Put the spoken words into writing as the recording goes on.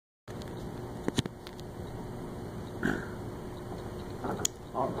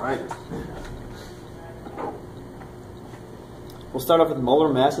Alright. We'll start off with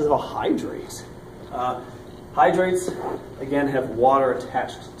molar masses of a hydrate. Hydrates, again, have water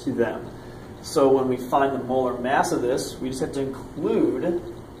attached to them. So when we find the molar mass of this, we just have to include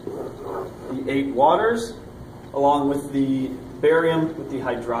the 8 waters along with the barium with the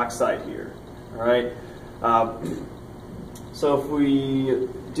hydroxide here. Alright? So if we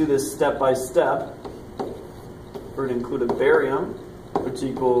do this step by step, we're going to include a barium, which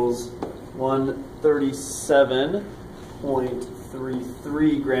equals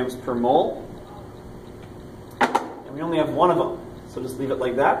 137.33 grams per mole. And we only have one of them, so just leave it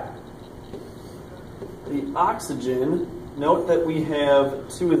like that. The oxygen, note that we have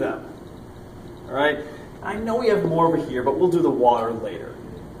 2 of them. All right, I know we have more over here, but we'll do the water later.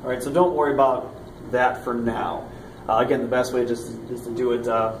 All right, so don't worry about that for now. Again, the best way is to do it,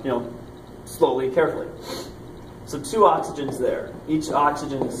 slowly, carefully. So 2 oxygens there. Each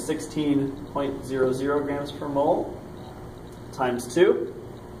oxygen is 16.00 grams per mole times 2,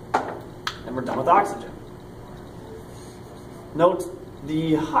 and we're done with oxygen. Note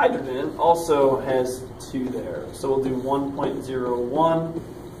the hydrogen also has 2 there, so we'll do 1.01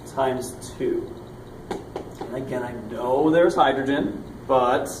 times 2. And again, I know there's hydrogen,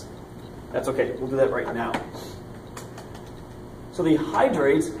 but that's okay. We'll do that right now. So the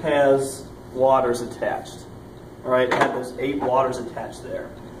hydrate has waters attached. All right, it had those 8 waters attached there.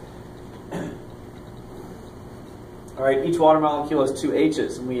 All right, each water molecule has 2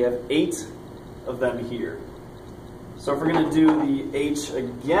 H's, and we have 8 of them here. So if we're going to do the H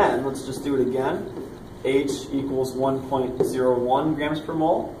again, let's just do it again. H equals 1.01 grams per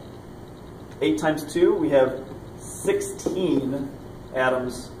mole. 8 times 2, we have 16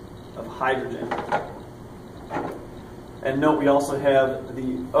 atoms of hydrogen. And note we also have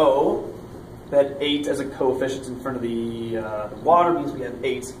the O. That 8 as a coefficient in front of the water means we have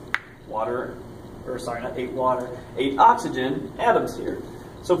 8 oxygen atoms here.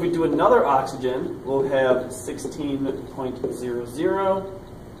 So if we do another oxygen, we'll have 16.00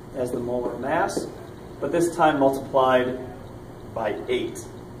 as the molar mass, but this time multiplied by 8.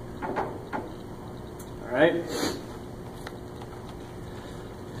 All right.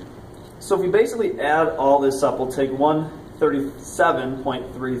 So if we basically add all this up, we'll take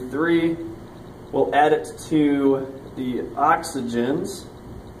 137.33. We'll add it to the oxygens,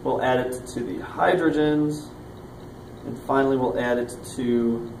 we'll add it to the hydrogens, and finally we'll add it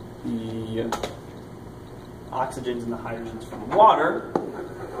to the oxygens and the hydrogens from water.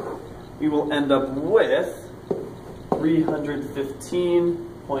 We will end up with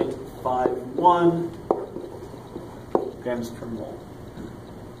 315.51 grams per mole.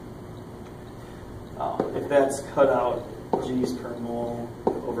 If that's cut out G's per mole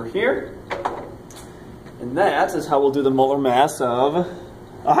over here. And that is how we'll do the molar mass of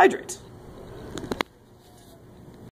a hydrate.